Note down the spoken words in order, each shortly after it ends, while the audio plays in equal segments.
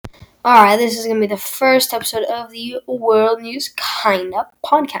Alright, this is going to be the first episode of the World News Kinda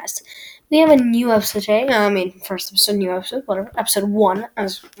podcast. We have a new episode today. First episode, new episode, whatever. Episode 1,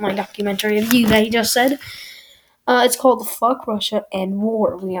 as my documentary review that he just said. It's called Fuck Russia and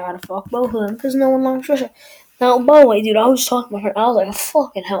War. We gotta fuck both of them because no one likes Russia. Now, by the way, dude, I was talking about her. I was like,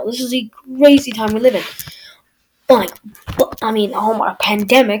 fucking hell, this is a crazy time we live in. Oh my,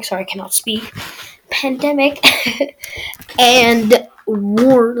 pandemic. Sorry, I cannot speak. Pandemic. And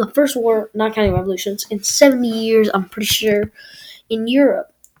war, the first war, not counting revolutions, in 70 years, I'm pretty sure, in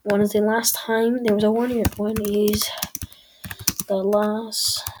Europe. When is the last time there was a war in Europe? When is the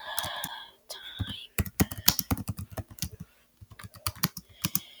last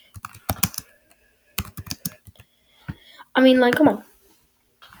come on.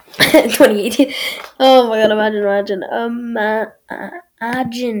 2018. Oh my god, imagine.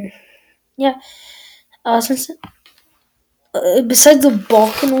 Imagine. Yeah. Since besides the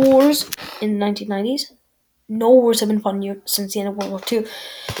Balkan Wars in the 1990s, no wars have been fought in Europe since the end of World War II.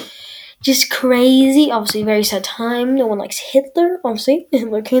 Just crazy. Obviously, very sad time. No one likes Hitler. Obviously,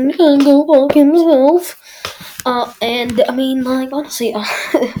 Hitler can go fuck himself. Honestly,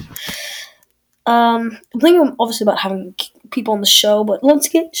 I'm thinking obviously about having people on the show, but let's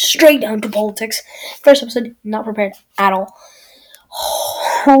get straight down to politics. First episode, not prepared at all.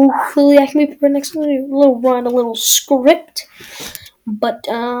 Hopefully, I can be prepared next week. Write a little script. But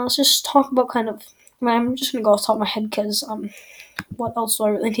let's just talk about I'm just gonna go off the top of my head because what else do I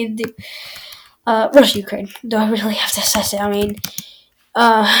really need to do? Russia, Ukraine. Do I really have to assess it?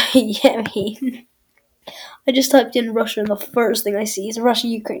 I just typed in Russia, and the first thing I see is Russia,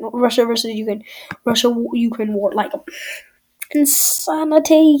 Ukraine, Russia versus Ukraine, Russia, Ukraine war. Like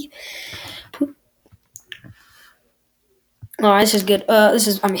insanity. Oh, this is good.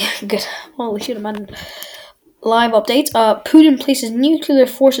 Good. Holy shit, man. Live updates. Putin places nuclear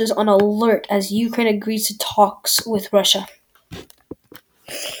forces on alert as Ukraine agrees to talks with Russia.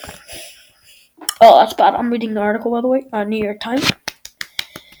 Oh, that's bad. I'm reading the article, by the way, New York Times.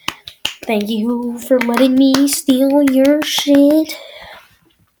 Thank you for letting me steal your shit.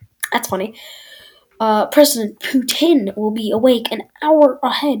 That's funny. President Putin will be awake an hour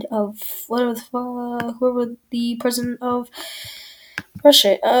ahead of whoever the president of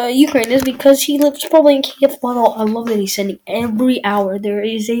Russia, Ukraine is, because he lives probably in Kiev. Well, I love that he's sending every hour. There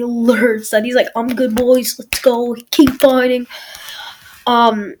is a alert that he's like, "I'm good, boys. Let's go. Keep fighting."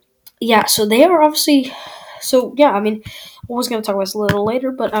 Yeah. So they are obviously. So yeah, I was gonna talk about this a little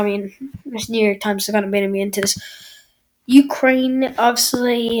later, but this New York Times is kind of made me into this. Ukraine,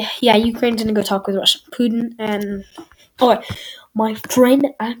 obviously, yeah, Ukraine's gonna go talk with Russia. Putin and my friend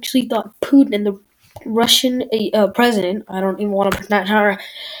actually thought Putin and the Russian president, I don't even want to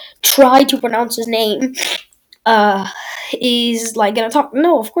try to pronounce his name, is like gonna talk.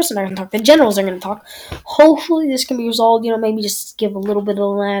 No, of course they're not gonna talk. The generals are gonna talk. Hopefully this can be resolved. Maybe just give a little bit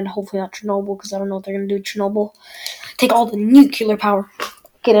of land. Hopefully not Chernobyl, because I don't know what they're gonna do with Chernobyl. Take all the nuclear power.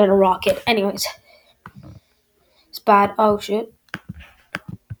 Get in a rocket. Anyways. It's bad. Oh shit.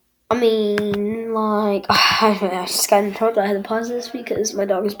 I just got interrupted. I had to pause this because my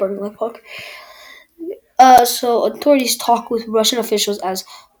dog is barking like fuck. So authorities talk with Russian officials as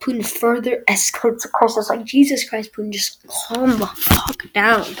Putin further escalates the crisis. Like, Jesus Christ, Putin, just calm the fuck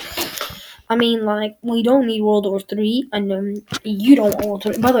down. We don't need World War III, and you don't want World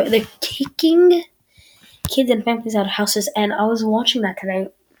War III. By the way, they're kicking kids and families out of houses, and I was watching that today.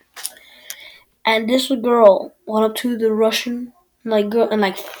 And this girl went up to the Russian girl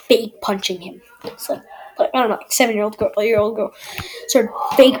and fake punching him. It's like I don't know, 7-year-old girl, 8-year-old girl started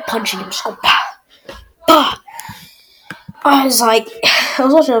fake punching him. Just go bah, bah. I was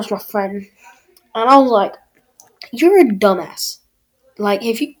watching this with my friend, and I was like, "You're a dumbass. Like,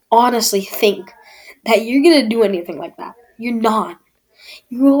 if you honestly think that you're gonna do anything like that, you're not.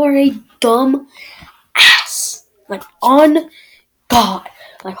 You are a dumb ass. Like, on God.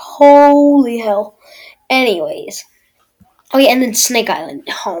 Like, holy hell." Anyways. Oh yeah, and then Snake Island.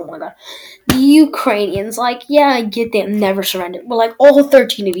 Oh my god. The Ukrainians, yeah, I get they never surrendered. But all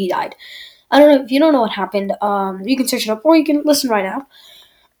 13 of you died. I don't know if you don't know what happened, you can search it up or you can listen right now.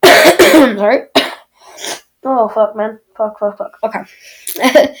 I'm sorry. Oh fuck, man. Fuck. Okay.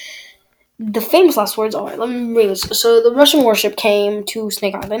 The famous last words are, let me read this. So the Russian warship came to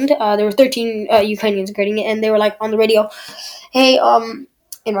Snake Island. There were 13 Ukrainians guarding it, and they were on the radio, "Hey,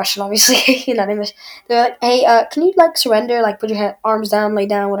 in Russian, obviously, not English. They're like, "Hey, can you surrender? Put your arms down, lay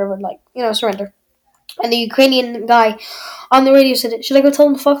down, whatever. Surrender." And the Ukrainian guy on the radio said, "Should I go tell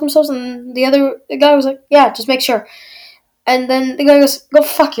them to fuck themselves?" And the guy was like, "Yeah, just make sure." And then the guy goes, "Go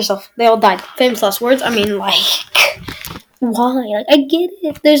fuck yourself." They all died. Famous last words. Why? Like, I get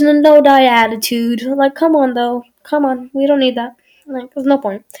it. There's no die attitude. Like, come on, though. Come on. We don't need that. Like, there's no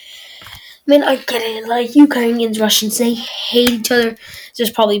point. I mean, I get it. Like, Ukrainians, Russians, they hate each other. It's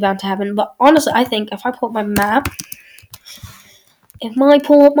just probably bound to happen. But honestly, I think if I pull up my map, of the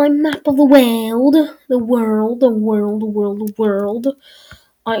world,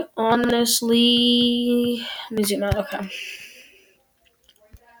 I honestly. Let me zoom out. Okay.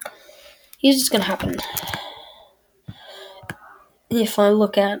 Here's what's gonna happen. If I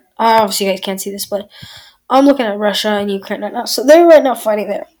look at. Obviously, you guys can't see this, but I'm looking at Russia and Ukraine right now. So they're right now fighting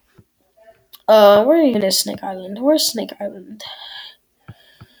there. Where even is Snake Island? Where's Snake Island?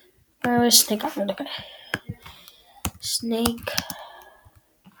 Where is Snake Island? Okay. Snake.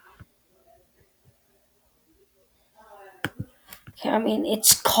 Okay, I mean,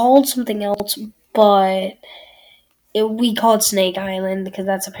 it's called something else, but we call it Snake Island because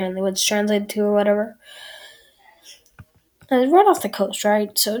that's apparently what it's translated to or whatever. And it's right off the coast,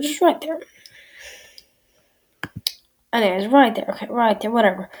 right? So just right there. Anyways, right there. Okay, right there,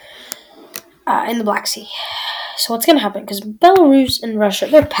 whatever. In the Black Sea. So what's gonna happen? Because Belarus and Russia,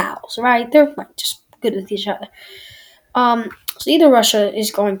 they're pals, right? They're like just good with each other. So either Russia is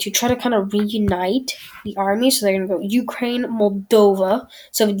going to try to kind of reunite the army, so they're gonna go Ukraine, Moldova,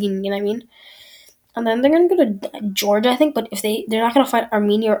 Soviet Union, I mean, and then they're gonna go to Georgia, I think. But if they're not gonna fight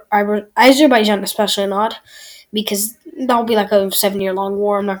Armenia or Azerbaijan, especially not, because that'll be like a 7-year long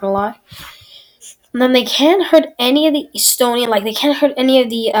war. I'm not gonna lie. And then they can't hurt any of the Estonian, like they can't hurt any of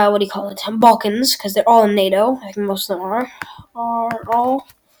the what do you call it, Balkans, because they're all in NATO. I think most of them are all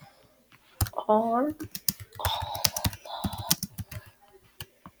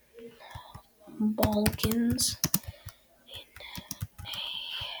Balkans.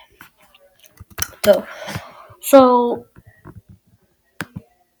 So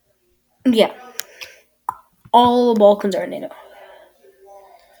yeah, all the Balkans are in NATO.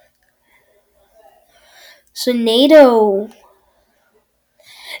 So NATO.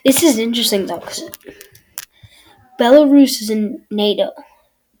 This is interesting though, because Belarus is in NATO,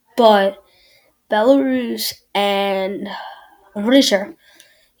 but Belarus and I'm pretty sure,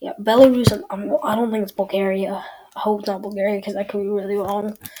 yeah, Belarus. I don't think it's Bulgaria. I hope it's not Bulgaria because that could be really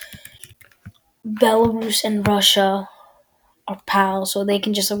wrong. Belarus and Russia are pals, so they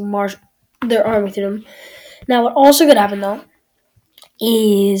can just march their army through them. Now, what also could happen though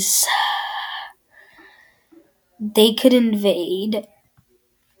is they could invade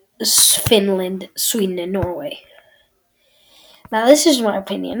Finland, Sweden, and Norway. Now, this is my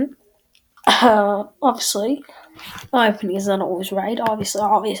opinion. Obviously, my opinion is not always right. Obviously.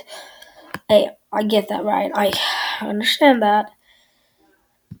 Hey, I get that, right? I understand that.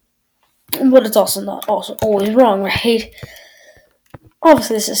 But it's also not also always wrong, right?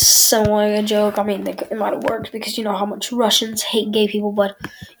 Obviously, this is somewhat a joke. I mean, it might have worked because you know how much Russians hate gay people, but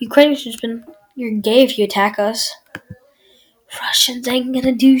Ukrainians just been, you're gay if you attack us. Russians ain't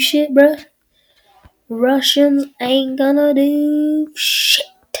gonna do shit, bruh. Russians ain't gonna do shit.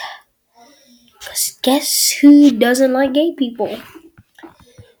 Because guess who doesn't like gay people?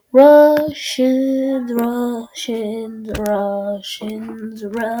 Russians, Russians, Russians,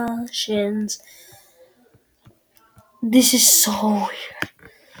 Russians. This is so weird.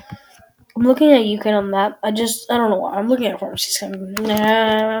 I'm looking at Ukraine on the map. I don't know why. I'm looking at pharmacies.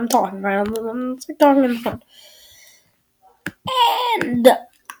 I'm talking, right? I'm talking in the phone. And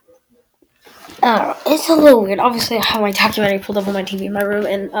I don't know. It's a little weird. Obviously, I have my documentary pulled up on my TV in my room,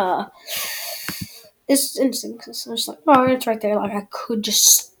 and it's interesting because I'm just like, oh, it's right there. Like, I could just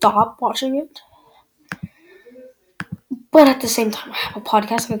stop watching it. But at the same time, I have a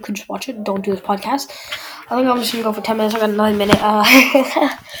podcast. Like, I could just watch it. Don't do this podcast. I think I'm just going to go for 10 minutes. I got another minute.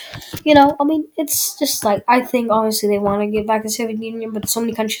 You know, I mean, it's just like, I think, obviously, they want to get back to the Soviet Union, but so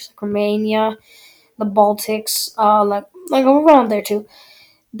many countries like Romania, the Baltics, like around there too,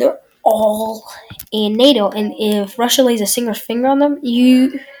 they're all in NATO. And if Russia lays a single finger on them,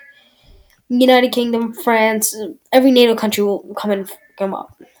 United Kingdom, France, every NATO country will come and come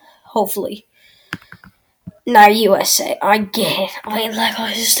up. Hopefully. Not USA. I get it. I mean, like,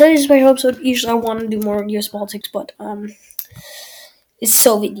 this is my hope. So usually I want to do more US politics, but it's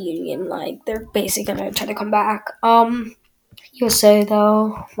Soviet Union. Like, they're basically gonna try to come back. USA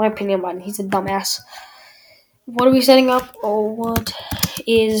though, my opinion about him, he's a dumbass. What are we setting up? Oh, what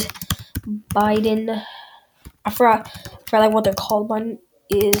is Biden? I forgot like what they're called. Biden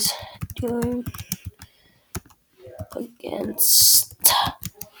is doing against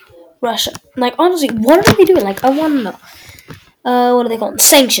Russia. Like, honestly, what are they doing? Like, I want to know. What are they called?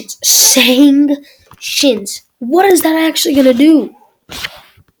 Sanctions. Sanctions. What is that actually gonna do?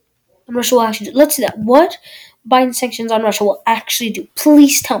 I'm not sure what actually. Let's see that. What Biden sanctions on Russia will actually do?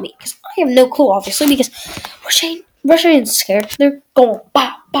 Please tell me, because I have no clue, obviously, because Russia ain't scared. They're going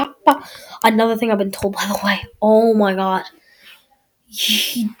bah, bah, bah. Another thing I've been told, by the way, oh my god,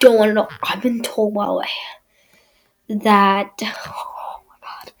 you don't want to know. I've been told, by the way, that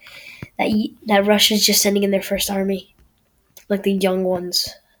that Russia's just sending in their first army, like the young ones.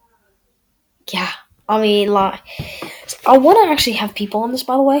 Yeah, I mean, like, I want to actually have people on this,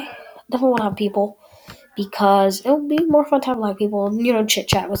 by the way. Definitely want to have people because it'll be more fun to have like people, chit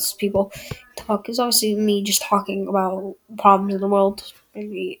chat with people. Talk is obviously me just talking about problems in the world,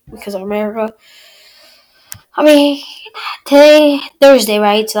 maybe because of America. I mean, today Thursday,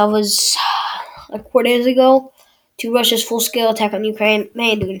 right? So that was like 4 days ago. To Russia's full-scale attack on Ukraine, they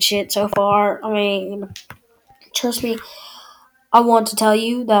ain't doing shit so far. I mean, trust me, I want to tell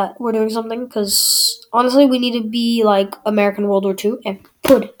you that we're doing something because honestly, we need to be like American World War II and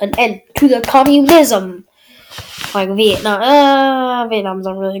put an end to the communism. Like Vietnam. Vietnam's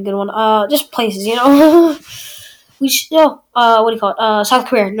not really a good one. Just places, we should, what do you call it? South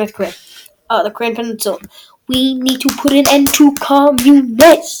Korea, North Korea, the Korean Peninsula. We need to put an end to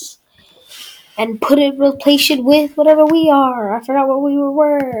communists and replace it with whatever we are. I forgot what we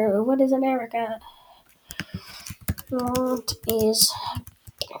were. What is America? What is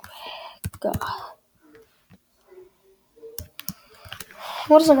God?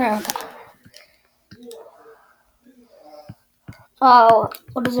 What is America?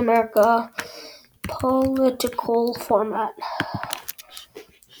 What is America? Political format.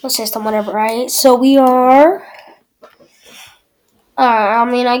 The system, whatever, right? So we are. I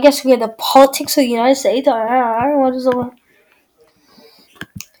mean, I guess we're the politics of the United States. What is the.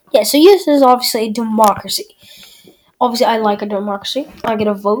 Yeah, so yes, this is obviously a democracy. Obviously, I like a democracy. I get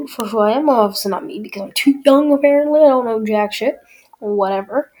a vote for who I am. Obviously, not me because I'm too young, apparently. I don't know jack shit.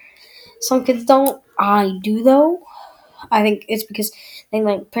 Whatever. Some kids don't. I do, though. I think it's because they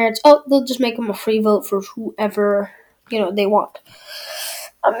like parents. Oh, they'll just make them a free vote for whoever they want.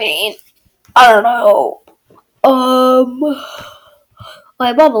 I mean, I don't know.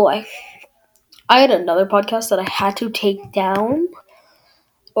 By the way, I had another podcast that I had to take down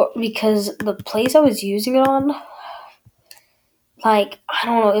because the place I was using it on, like, I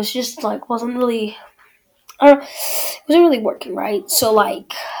don't know, it was just like wasn't really. I don't know, it wasn't really working right. So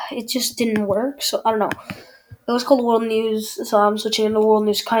like, it just didn't work. So I don't know. It was called World News, so I'm switching into World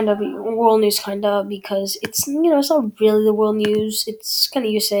News kind of because it's it's not really the World News. It's kind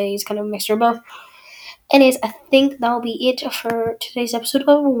of USA. It's kind of a mixture of both. Anyways, I think that'll be it for today's episode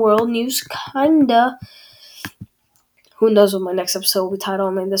of World News Kinda. Who knows what my next episode will be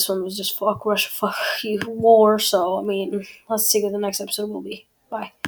titled? I mean, this one was just fuck Russia, fuck you, war. So I mean, let's see what the next episode will be. Bye.